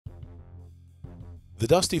The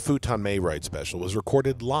Dusty Futon Mayride special was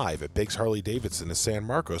recorded live at Biggs Harley-Davidson in San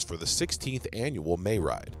Marcos for the 16th annual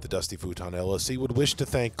Mayride. The Dusty Futon LLC would wish to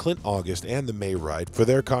thank Clint August and the Mayride for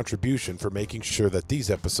their contribution for making sure that these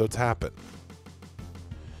episodes happen.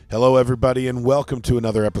 Hello everybody and welcome to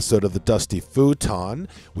another episode of the Dusty Futon.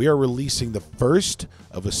 We are releasing the first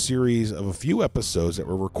of a series of a few episodes that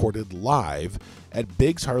were recorded live at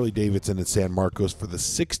Biggs Harley-Davidson in San Marcos for the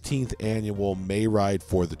 16th annual Mayride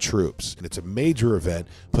for the Troops. And it's a major event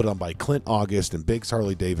put on by Clint August and Biggs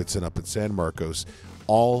Harley-Davidson up in San Marcos,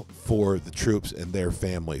 all for the troops and their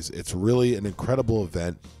families. It's really an incredible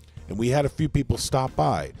event, and we had a few people stop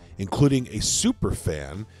by, including a super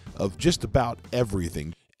fan of just about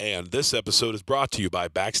everything. And this episode is brought to you by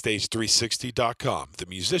Backstage360.com, the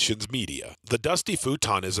musician's media. The Dusty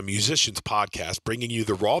Futon is a musician's podcast bringing you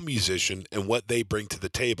the raw musician and what they bring to the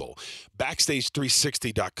table.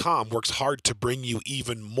 Backstage360.com works hard to bring you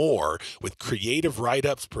even more with creative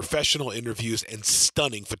write-ups, professional interviews, and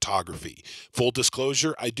stunning photography. Full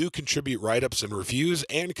disclosure, I do contribute write-ups and reviews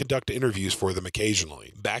and conduct interviews for them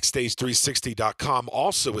occasionally. Backstage360.com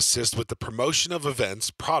also assists with the promotion of events,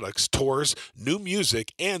 products, tours, new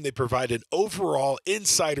music, and they provide an overall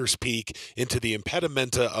insider's peek into the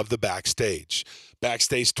impedimenta of the backstage.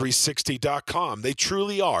 Backstage360.com. They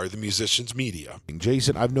truly are the musician's media.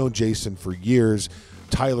 Jason, I've known Jason for years.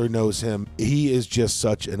 Tyler knows him. He is just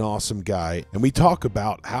such an awesome guy. And we talk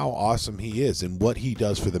about how awesome he is and what he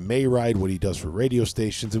does for the Mayride, what he does for radio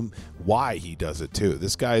stations, and why he does it too.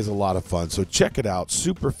 This guy is a lot of fun. So check it out.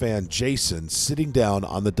 Superfan Jason sitting down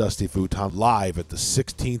on the Dusty Futon live at the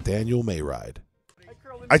 16th annual Mayride.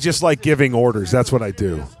 I just like giving orders. That's what I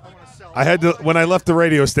do. I had to when I left the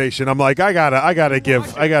radio station. I'm like, I gotta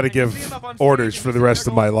give orders for the rest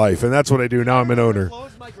of my life, and that's what I do. Now I'm an owner.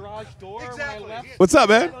 What's up,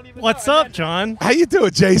 man? What's up, John? How you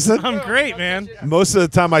doing, Jason? I'm great, man. Most of the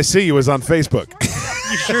time I see you is on Facebook.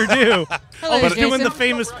 You sure do. Hello, Always Jason. doing the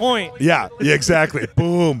famous point. Yeah, exactly.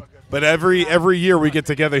 Boom. But every year we get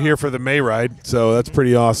together here for the Mayride, so that's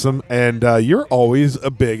pretty awesome. And you're always a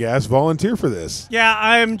big-ass volunteer for this. Yeah,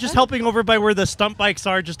 I'm just helping over by where the stunt bikes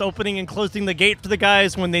are, just opening and closing the gate for the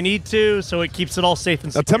guys when they need to, so it keeps it all safe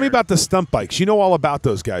and secure. Now tell me about the stunt bikes. You know all about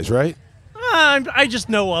those guys, right? I just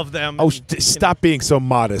know of them. Oh, stop being so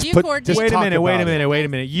modest. You coordinate- Wait a talk minute, about wait a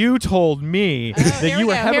minute. You told me that here you we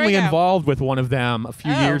were go, here heavily we go. involved with one of them a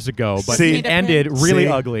few years ago, but See? it ended really See?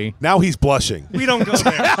 ugly. Now he's blushing. We don't go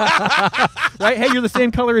there. Right? Hey, you're the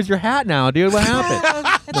same color as your hat now, dude. What happened?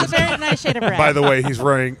 It's a very nice shade of red. By the way, he's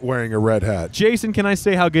wearing a red hat. Jason, can I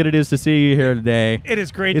say how good it is to see you here today? It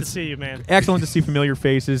is great It's to see you, man. Excellent to see familiar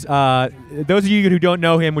faces. Those of you who don't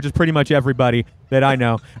know him, which is pretty much everybody that I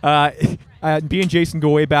know, me and Jason go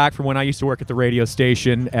way back from when I used to work at the radio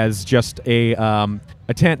station as just a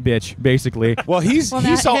tent bitch, basically. Well, he's Well,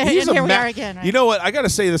 he's now- a and here we are again, right? You know what? I got to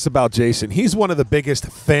say this about Jason. He's one of the biggest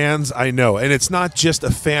fans I know, and it's not just a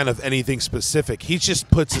fan of anything specific. He just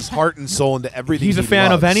puts his heart and soul into everything. He's a he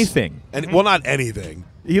fan of loves. anything. And well, not anything.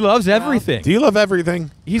 He loves everything. Do you love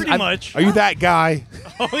everything? Pretty much. Are you that guy?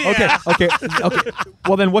 Oh, yeah. Okay.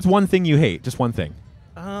 Well, then what's one thing you hate? Just one thing.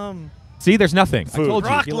 See, there's nothing. Food. I told you.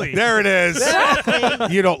 Broccoli. There it is.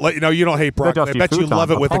 You don't hate broccoli. I Dusty bet you Futon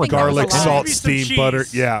love it with the apologize. garlic, Maybe salt, some steamed cheese. butter.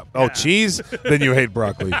 Yeah. Oh, Yeah. cheese? Then you hate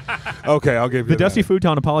broccoli. Okay, I'll give you The Dusty that.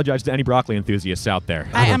 Futon apologizes to any broccoli enthusiasts out there.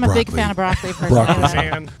 I am a big broccoli. fan of broccoli. Personally. Broccoli.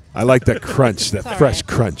 Man. I like that crunch, that all fresh right.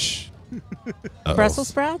 crunch. Brussels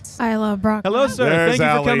sprouts? I love broccoli. Hello, sir. There's Thank you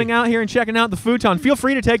Allie. for coming out here and checking out the Futon. Feel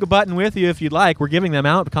free to take a button with you if you'd like. We're giving them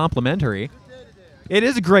out complimentary. It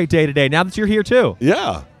is a great day today, now that you're here, too.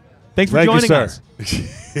 Yeah. Thanks for Thank you, joining sir.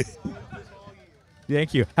 us.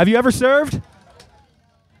 Thank you. Have you ever served?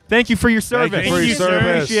 Thank you for your service. Thank you for your Thank you, sir.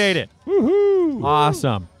 service. Appreciate it. Woohoo.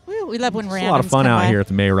 Awesome. Woo, we love when It's randoms a lot of fun come out by. here at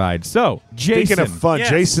the Mayride. So, Jason. Speaking of fun, Yes.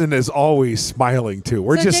 Jason is always smiling, too.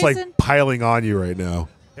 We're So, just Jason- like piling on you right now.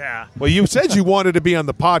 Yeah. Well, you said you wanted to be on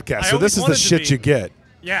the podcast, I so this always is the wanted to shit be. you get.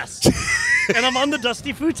 Yes. And I'm on the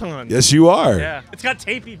Dusty Futon. Yes, you are. Yeah. It's got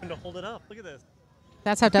tape even to hold it up. Look at this.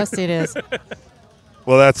 That's how dusty it is.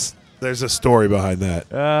 Well, there's a story behind that.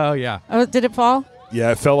 Oh, yeah. Oh, did it fall?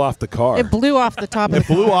 Yeah, it fell off the car. It blew off the top of It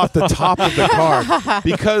the blew car. off the top of the car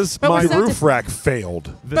because But my we're so roof rack failed.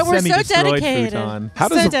 The But we're so semi-destroyed dedicated. Futon. How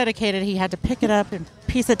does so a- dedicated, he had to pick it up and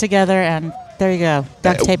piece it together, and There you go.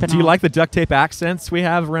 Duct tape and Do you all. like the duct tape accents we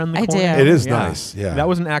have around the I corner? do. It is nice. Yeah. That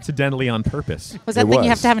wasn't accidentally on purpose. Was that It thing you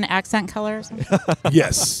have was. to have an accent color or something?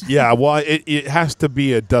 Yes. Yeah. Well, it has to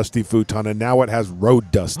be a Dusty Futon, and now it has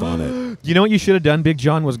road dust on it. You know what you should have done, Big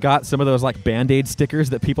John, was got some of those like Band-Aid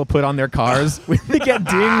stickers that people put on their cars when they get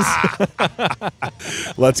dings.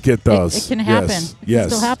 Let's get those. It can happen. Yes. It can Yes.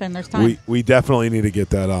 still happen. There's time. We definitely need to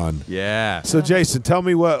get that on. Yeah. So, Jason, tell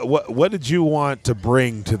me what did you want to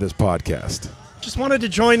bring to this podcast? Just wanted to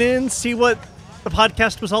join in, see what the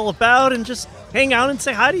podcast was all about, and just hang out and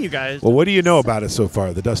say hi to you guys. Well, what do you know about it so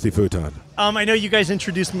far, the Dusty Futon? I know you guys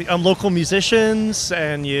introduced me, local musicians,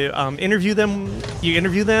 and you interview them. You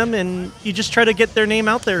interview them, and you just try to get their name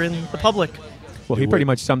out there in the public. Well, he pretty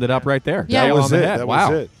much summed it up right there. Yeah. Nail That on was the it. head. That Wow.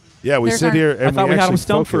 was it. Yeah, we There's sit our- here and I thought we had him actually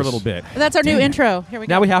stumped for a focus. little bit. That's our new intro. Here we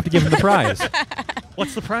go. Now we have to give him the prize.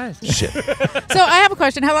 What's the prize? Shit. So I have a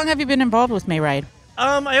question. How long have you been involved with Mayride?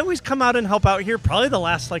 I always come out and help out here. Probably the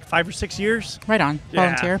last like 5 or 6 years. Right on. Yeah.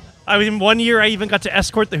 Volunteer. I mean, one year I even got to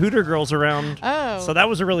escort the Hooter girls around. Oh. So that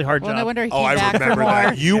was a really hard Well, job. no wonder he Oh, came I back for remember more.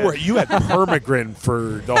 that. You had permagrin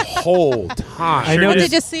for the whole time. I Sure Oh, did.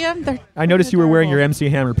 did you see him? They're I noticed you were wearing your adorable. MC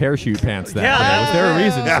Hammer parachute pants that Yeah. day. Was there a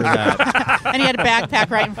reason for that? And he had a backpack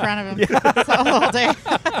right in front of him. So all day.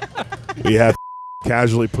 We have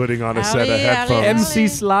casually putting on a set of Howdy, howdy, headphones. MC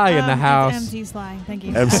Sly in the It's house. MC Sly. Thank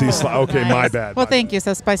you. MC Sly. Okay, my Nice. bad. Well, thank you.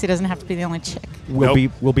 So Spicy doesn't have to be the only chick. We'll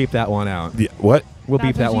Nope. beep that one out. Yeah, what? We'll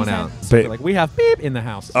beep That's that what one she out. said. So Ba- we're like we have beep in the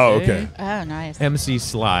house. Oh, today. okay. Oh, nice. MC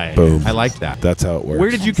Sly. Boom. I like that. That's how it works.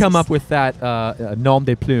 Where did you come up with that nom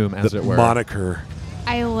de plume, as the it were? moniker?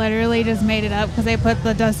 I literally just made it up because I put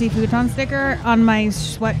the Dusty Futon sticker on my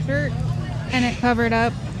sweatshirt and it covered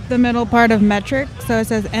up the middle part of metric. So it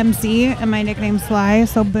says MC and my nickname Sly.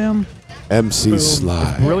 So boom. MC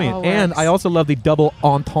Sly. Brilliant. All And works. I also love the double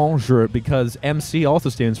entendre because MC also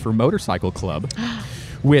stands for Motorcycle Club,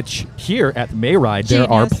 which here at Mayride there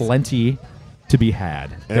are Genius. plenty to be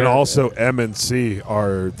had. And There- also M and C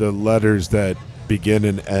are the letters that begin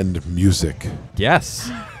and end music.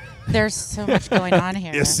 yes. There's so much going on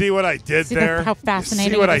here. You see what I did See there? how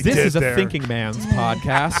fascinating You see what it I is? This did is a there? thinking man's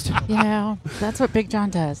podcast. You know, that's what Big John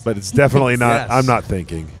does. But it's definitely not. Yes. I'm not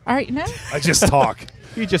thinking. All right, no. I just talk.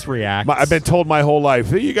 You just react. I've been told my whole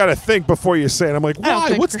life, you got to think before you say it. I'm like, why?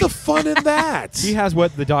 good What's the grief. fun in that? He has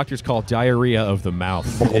what the doctors call diarrhea of the mouth.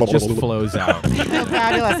 It just flows out. So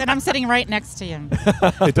fabulous. And I'm sitting right next to him.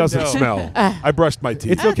 It doesn't No. smell. I brushed my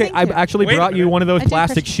teeth. It's okay. thank I you. actually Wait a brought you minute. one of those I do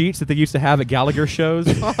plastic appreciate- sheets that they used to have at Gallagher shows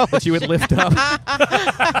that you would lift up.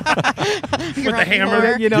 With the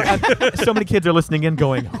hammer. You know, so many kids are listening in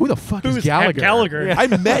going, who the fuck is Who's Gallagher? Gallagher? Yeah. I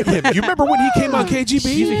met him. You remember when he came on KGB?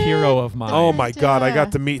 He's a hero of mine. Oh my God! I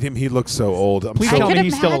got to meet him. He looks so old. I'm Please so tell me could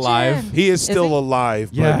he's still alive. imagine. He is still he? alive,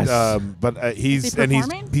 Yes. but he's Is he and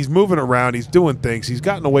performing? he's moving around. He's doing things. He's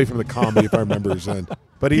gotten away from the comedy, if I remember his end.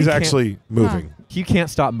 But he's He can't- actually moving. He can't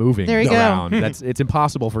stop moving There you go. around. It's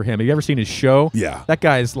impossible for him. Have you ever seen his show? Yeah. That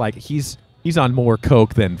guy's like he's on more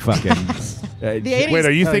coke than fucking. The 80s, Wait,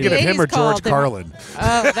 are you thinking the of him or 80s called George them- Carlin?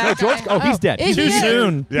 Oh, that George. guy. Oh, he's dead. is Too he?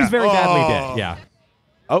 soon. Yeah. He's very badly Oh. dead. Yeah.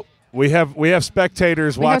 Oh, we have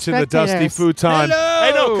spectators We have watching the Dusty spectators. Futon. Hello.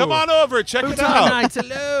 Hey, no, come on over. Check it out.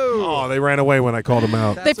 Hello. Oh, they ran away when I called them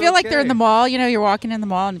out. They feel like they're in okay. the mall. You know, you're walking in the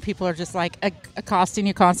mall and people are just like accosting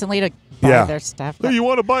you constantly to buy Yeah. their stuff. Hey, you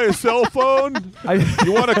want to buy a cell phone?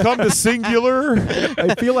 You want to come to Singular?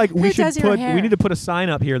 I feel like we Who should does your put. hair? We need to put a sign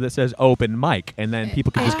up here that says "open mic," and then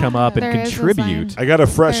people can just come up and There is a contribute. sign. I got a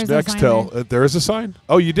fresh There's a sign Nextel. There is a sign?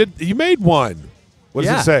 Oh, you did? You made one. What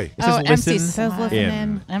does Yeah. it say? It says Oh, MC listen Says listen in.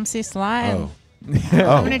 in. MC Slide. Oh. I'm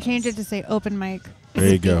Oh, gonna change it to say open mic. there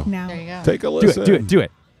you go. Now. There you go. Take a Do listen. it. Do it. Do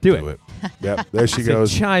it. Do Do it. it. Yep, there she Say,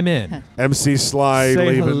 goes. chime in. MC Slide Say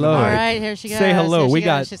leaving hello. the All mic. right, here she goes. Say hello. Here she We goes.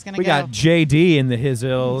 got She's gonna we go. got JD in the his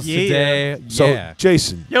hills Yeah. today. So, yeah.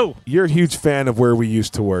 Jason, Yo, you're a huge fan of where we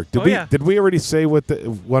used to work. Did Oh, we? yeah. Did we already say what the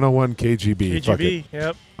 101 KGB? Fuck it. KGB.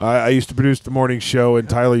 Yep. I used to produce the morning show, and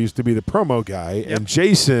Tyler used to be the promo guy. And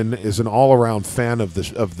Jason is an all-around fan of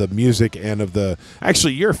the music and of the.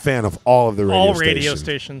 Actually, you're a fan of all of the radio All stations. radio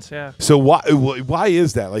stations. Yeah. So why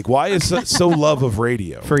is that? Like, why is so love of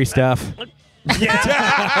radio? Free stuff.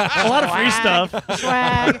 A lot of free stuff.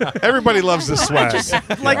 Swag. Everybody loves the swag.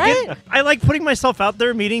 Like Right? I like putting myself out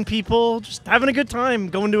there, meeting people, just having a good time,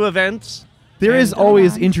 going to events. There is And-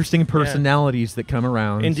 always interesting personalities that come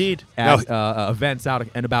around. Indeed. At events out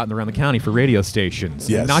and about and around the county for radio stations.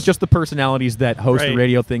 Yes. Not just the personalities that host the Right.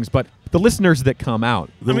 radio things, but the listeners that come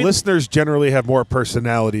out. The I mean- listeners generally have more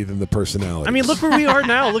personality than the personality. I mean, look where we are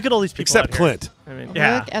now. Look at all these people. except out here. Clint. I mean,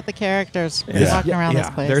 yeah. Look at the characters Yeah. walking around this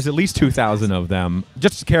place. There's at least 2,000 of them.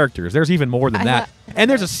 Just characters. There's even more than that And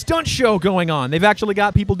there's a stunt show going on. They've actually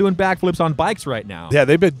got people doing backflips on bikes right now. Yeah,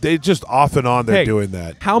 they just off and on they're doing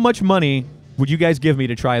that. How much money would you guys give me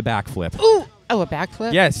to try a backflip? Ooh. Oh, a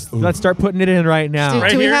backflip? Yes. Let's start putting it in right now. Right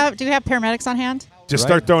do we here? have paramedics on hand? Just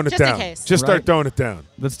start throwing it Just in down. case. Just start throwing it down.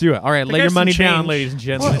 Let's do it. All right, lay your got money some down, change. ladies and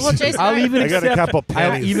gentlemen. Well, Jason, I'll even I got accept a couple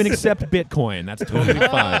I'll pennies. even accept Bitcoin. That's totally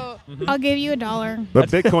fine. I'll give you $1. But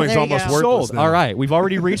Bitcoin's There you almost go. worthless Sold. now. All right, we've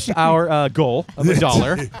already reached our goal of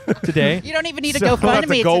 $1 today. You don't even need to So- go I thought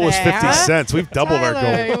the goal was 50 huh? cents. We've doubled our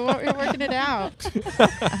Tyler, goal. You're working it out.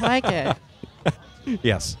 I like it.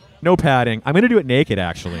 Yes. No padding. I'm going to do it naked,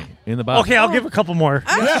 actually, in the butt. Okay, I'll give a couple more.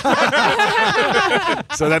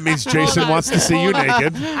 So that means Jason wants to see you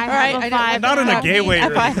naked. I All right, have I a know- 5. Not in a Got gay me. way. A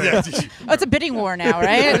 5. Oh, it's a bidding war now,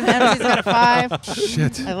 right? And MC's got a 5.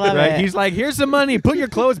 Shit. I love Right? it. He's like, here's some money. Put your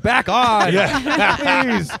clothes back on.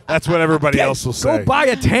 Please. That's what everybody else will say. Go buy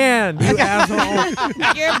a tan, you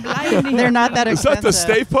asshole. You're blinding. They're not that Is expensive. that the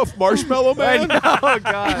Stay Puft Marshmallow Man? Oh,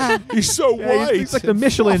 God. He's so Yeah, white. he's like the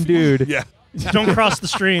Michelin dude. Yeah. Don't cross the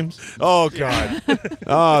streams. Oh, God.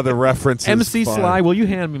 Oh, the reference MC is fun. Sly, will you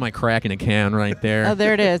hand me my crack in a can right there? Oh,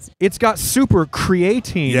 there it is. It's got super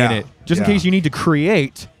creatine Yeah, in it. Just in yeah. case you need to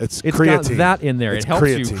create. It's got creatine. that in there. It's it helps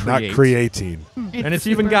creatine, you not create. creatine. And it's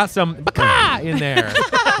even got some baka in there.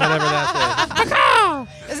 Whatever that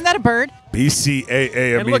is. Isn't that a bird?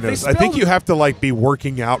 BCAA And look, they aminos. I think spelled- you have to be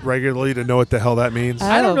working out regularly to know what the hell that means.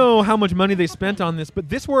 I Oh. don't know how much money they spent on this, but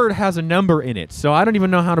this word has a number in it, so I don't even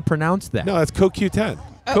know how to pronounce that. No, that's CoQ10.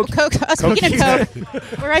 Oh, Coke. Speaking of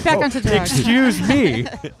Coke, we're right back onto drugs. Excuse me.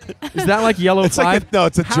 Is that like yellow It's 5?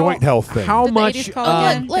 it's a joint health thing. How Did the much? 80s call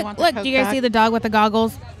it in? They Look, want the look, Coke do you guys back. see the dog with the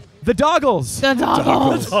goggles? The doggles. The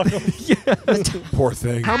doggles. Poor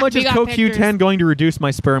thing. How much We is got CoQ10 pictures. going to reduce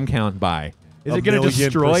my sperm count by? Is it going to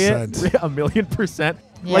destroy it? 1,000,000%. 1,000,000%?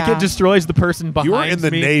 Like Yeah. it destroys the person behind You were in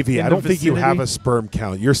the me Navy. in I the don't think you have vicinity? a sperm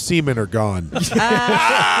count. Your semen are gone.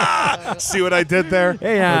 See what I did there?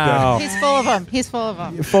 Hey, ow. He's full of them. He's full of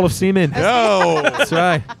them. You're full of semen. No. That's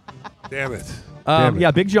right. Damn it. Damn it.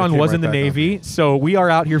 Yeah, Big John I came was right in the back on. Navy, so we are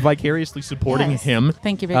out here vicariously supporting Yes. him.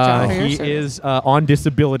 Thank you, Big John, for your He service. is on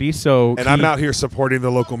disability, so And I'm out here supporting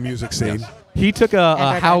the local music scene. he took a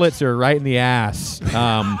our howitzer right in the ass.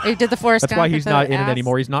 He did the Forrest That's why Gump he's with not the in it ass.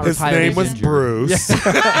 anymore. He's not His retired. name he's was injured. Bruce.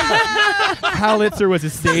 Howitzer was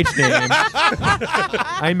his stage name.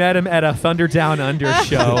 I met him at a Thunder Down Under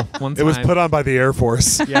show one time. It was put on by the Air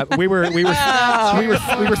Force. Yeah, we were smoking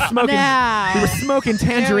Now. we were smoking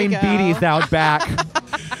tangerine There we go. beaties out back.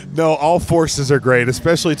 No, all forces are great,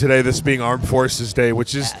 especially today, this being Armed Forces Day,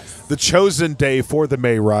 which is the chosen day for the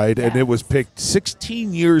May Ride, and it was picked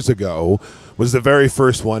 16 years ago. Was the very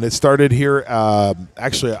first one. It started here.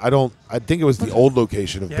 Actually, I think it was the old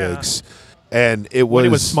location of Biggs, and it was When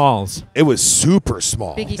it was Smalls. It was super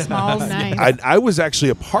small. Biggie Smalls. Nice. I was actually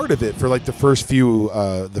a part of it for like the first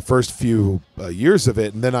few years of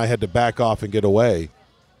it, and then I had to back off and get away.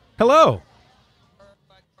 Hello.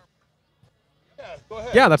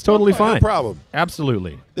 Yeah, that's totally No fine. problem.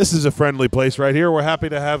 Absolutely. This is a friendly place right here. We're happy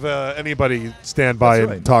to have anybody stand by That's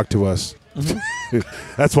and right. talk to us.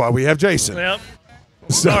 That's why we have Jason. Yep.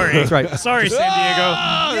 So- Sorry. That's right. Sorry, San Diego.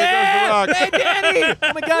 Oh, there goes the rock. Hey, Danny!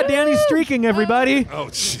 Oh my God, Danny's streaking, everybody. Oh,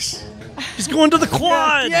 jeez. He's going to the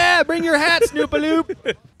quad. Yeah, bring your hat,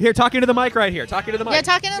 Snoopaloop. Here, talking to the mic right here. Talking to the mic. Yeah,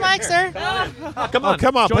 talking to the mic, sir. Come on,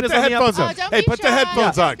 Come on, Join put us the on headphones episode. on. don't Hey, be put the shy.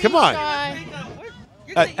 headphones on. Come Don't on. be shy.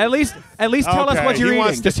 At least tell us Okay, what you're he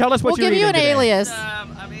wants eating. to- Just tell us what We'll you're give eating you an today. alias.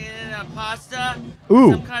 I'm eating pasta.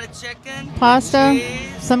 Ooh. Some kind of chicken. Pasta,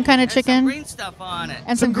 cheese, some kind of and some chicken, green stuff on it.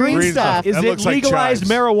 and some green green stuff. stuff. Is That it looks like legalized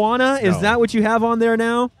chives. marijuana? Is No. that what you have on there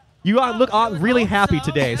now? You look really happy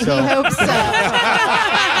today. He So hopes so.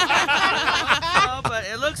 Oh, but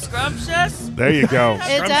it looks scrumptious. There you go.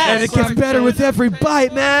 It does. and it gets better with every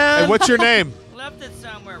bite, man. Hey, what's your name? Left it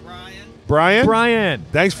somewhere, Ryan. Brian? Brian?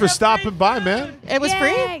 Thanks for stopping by, man. It was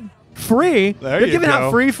free. Yay. Free? There They're you giving go.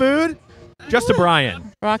 out free food? Just to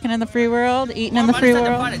Brian. Rocking in the free world, eating in Well, the I free just had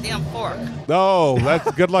to world. find a damn fork. Oh,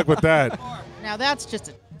 that's good luck with that. Now that's just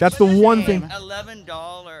a That's the one shame. thing. $11.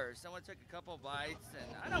 Someone took a couple bites, and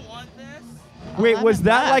I don't want this. Wait, was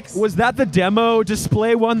that $11. was that the demo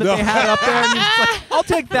display one that No. they had up there? And you're just like, I'll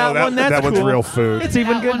take that, No, one. That's that one's cool. real food. It's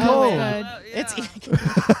even That good one cold. was good. It's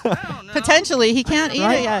I don't know. potentially he can't eat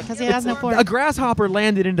Right? it yet because he has no fork. A grasshopper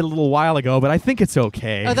landed in it a little while ago, but I think it's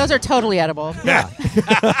okay. Oh, those are totally edible. Yeah.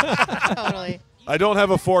 Totally. I don't have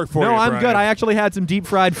a fork for you, No, I'm Brian. good. I actually had some deep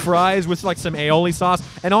fried fries with like some aioli sauce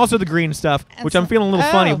and also the green stuff, And which I'm some- feeling a little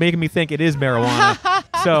oh. funny, making me think it is marijuana.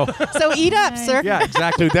 So, So eat up, sir. yeah,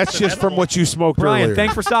 exactly. Dude, that's just from what you smoked Brian, earlier.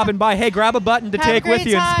 thanks for stopping by. Hey, grab a button to Have a take with great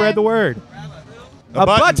you and spread time. the word. A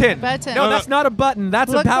button. Button. No, that's not a button.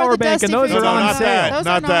 That's Look a power for the bank, and Dusty those are No, on not sale. that. Those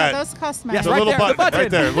Not are that. Those cost Yes, The money. right little there, the button, button.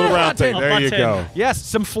 right there, little round thing. A There you button. go. Yes,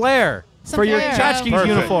 some flair Some for your flair. tchotchkes Perfect.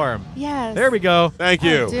 uniform. Yes. There we go. Thank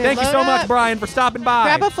you. Dude, Thank you load so much, up. Brian, for stopping by.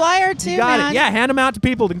 Grab a flyer too, You got man. it. Yeah, hand them out to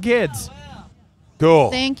people and kids.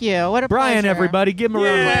 Cool. Thank you. What a Brian, pleasure. everybody, give him a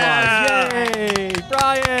round of Yeah. applause. Yay,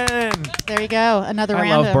 Brian. There you go. Another I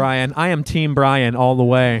random. love Brian. I am Team Brian all the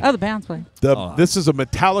way. Oh, the band's playing. This is a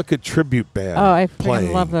Metallica tribute band. Oh, I playing.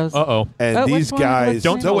 freaking love those. Uh-oh. And Oh, these which one? guys. Which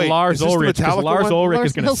Don't one? tell wait, Lars is this the Ulrich, because Metallica Lars one? Ulrich is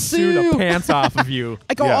Lars- going to he'll sue the sue. pants off of you.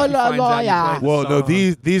 I go, Yeah. oh, la, Finds la, out you yeah. played the Well, no,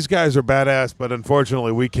 song. these guys are badass, but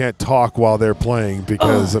unfortunately we can't talk while they're playing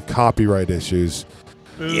because of copyright issues.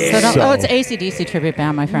 So don't, So- oh, it's AC/DC tribute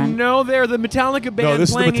band, my friend. No, they're the Metallica band this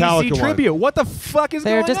is the playing Metallica AC one. tribute. What the fuck is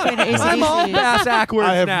They're going just on? playing AC/DC. I'm all bass backwards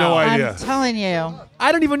I have now. no idea. I'm telling you.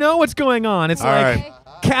 I don't even know what's going on. It's All like right.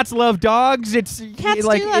 cats love dogs. It's Cats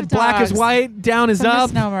like do love black is dogs. white, down is It's a up.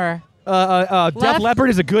 misnomer. Def Left-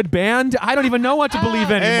 Leppard is a good band. I don't even know what to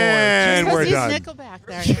believe anymore. And Let's we're use done. Nickelback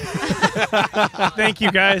there. Thank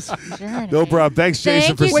you, guys. Journey. No problem. Thanks,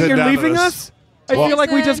 Jason, Thank for you. Wait, sitting you're down leaving with us? I Well- feel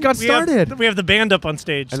like we just got We have, started. we have the band up on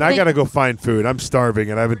stage. And I got to go find food. I'm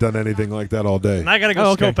starving, and I haven't done anything like that all day. And I got to go Oh,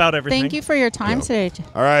 okay. scope out everything. Thank you for your time today.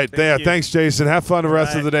 All right. Thank you. Thanks, Jason. Have fun the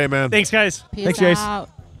rest of the day, man. Thanks, guys. Peace Thanks, Jace. out.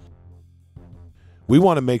 We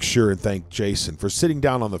want to make sure and thank Jason for sitting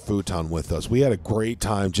down on the futon with us. We had a great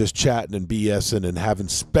time just chatting and BSing and having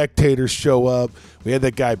spectators show up. We had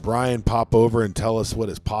that guy Brian pop over and tell us what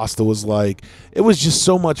his pasta was like. It was just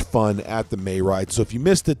so much fun at the May Ride. So if you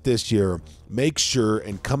missed it this year, make sure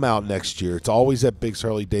and come out next year. It's always at Biggs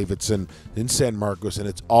Harley-Davidson in San Marcos, and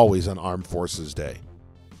it's always on Armed Forces Day.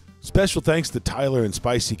 Special thanks to Tyler and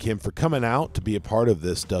Spicy Kim for coming out to be a part of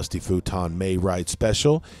this Dusty Futon May Ride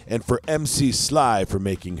special, and for MC Sly for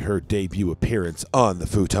making her debut appearance on the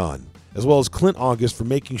futon, as well as Clint August for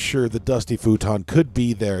making sure the Dusty Futon could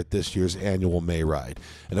be there at this year's annual May Ride.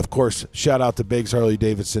 And of course, shout out to Biggs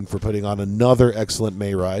Harley-Davidson for putting on another excellent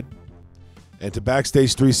May Ride, and to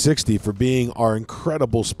Backstage 360 for being our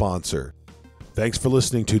incredible sponsor. Thanks for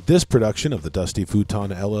listening to this production of the Dusty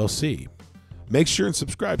Futon LLC. Make sure and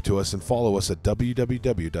subscribe to us and follow us at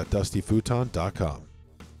www.dustyfuton.com.